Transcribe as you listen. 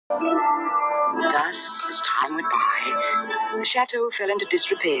Thus, as time went by, the chateau fell into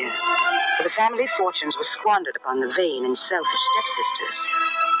disrepair, for the family fortunes were squandered upon the vain and selfish stepsisters,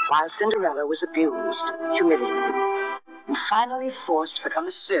 while Cinderella was abused, humiliated, and finally forced to become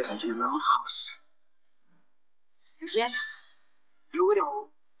a servant in her own house. And yet, through it all,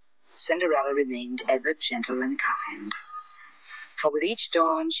 Cinderella remained ever gentle and kind. For with each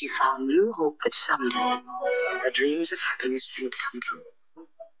dawn she found new hope that someday her dreams of happiness would come true.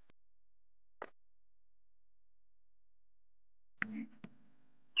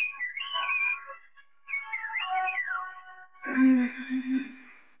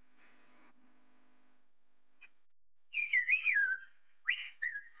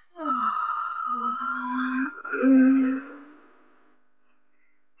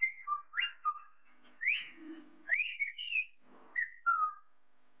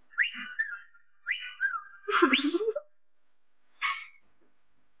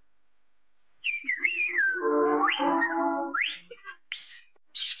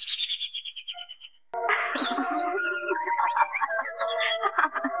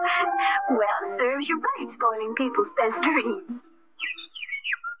 Well, serves you right, spoiling people's best dreams.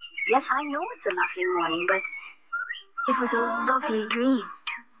 Yes, I know it's a lovely morning, but it was a lovely dream,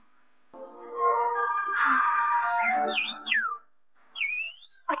 too.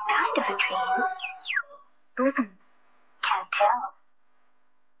 What kind of a dream? Can't tell.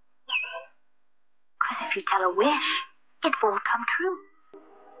 'Cause if you tell a wish, it won't come true.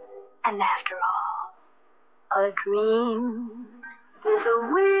 And after all, a dream is a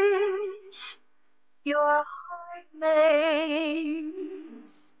wish your heart makes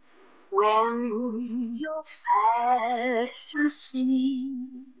when you're fast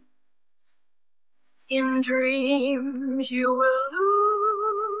asleep. In dreams you will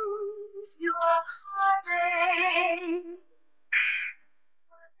lose your heartache.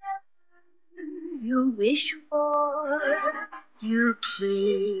 Whatever you wish for, you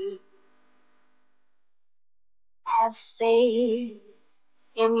keep. Have faith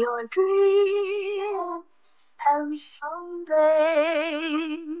in your dreams, and someday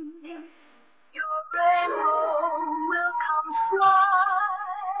your rainbow will come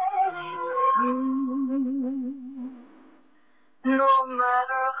sliding through. No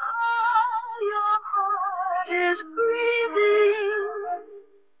matter how your heart is grieving,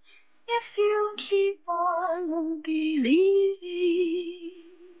 if you keep on believing,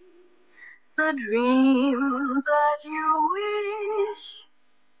 the dream that you wish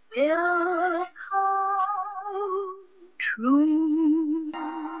will come true.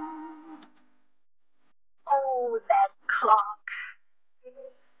 Oh, that clock.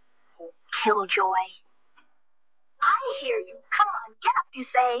 Oh, killjoy. I hear you. Come on, get up, you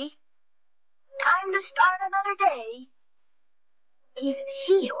say. Time to start another day. Even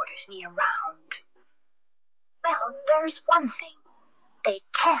he orders me around. Well, there's one thing. They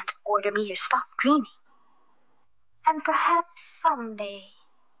can't order me to stop dreaming. And perhaps someday,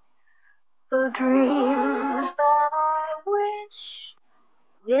 the dreams that I wish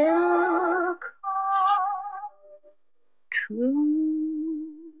will come true.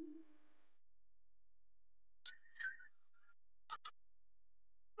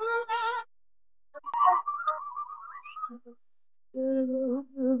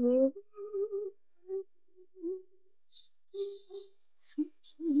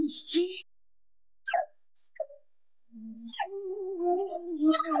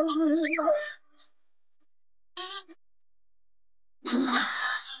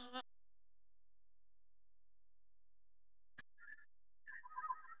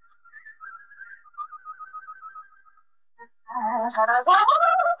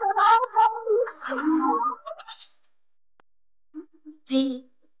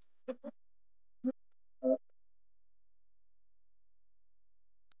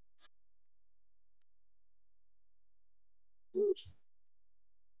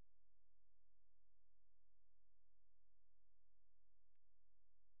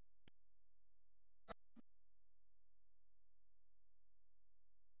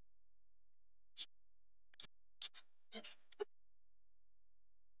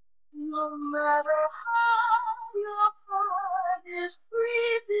 No matter how your heart is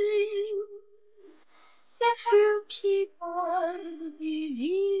breathing, if you keep on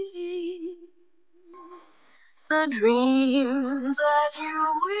believing, the dream that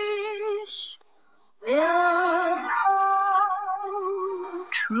you wish will come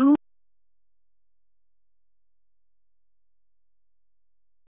true.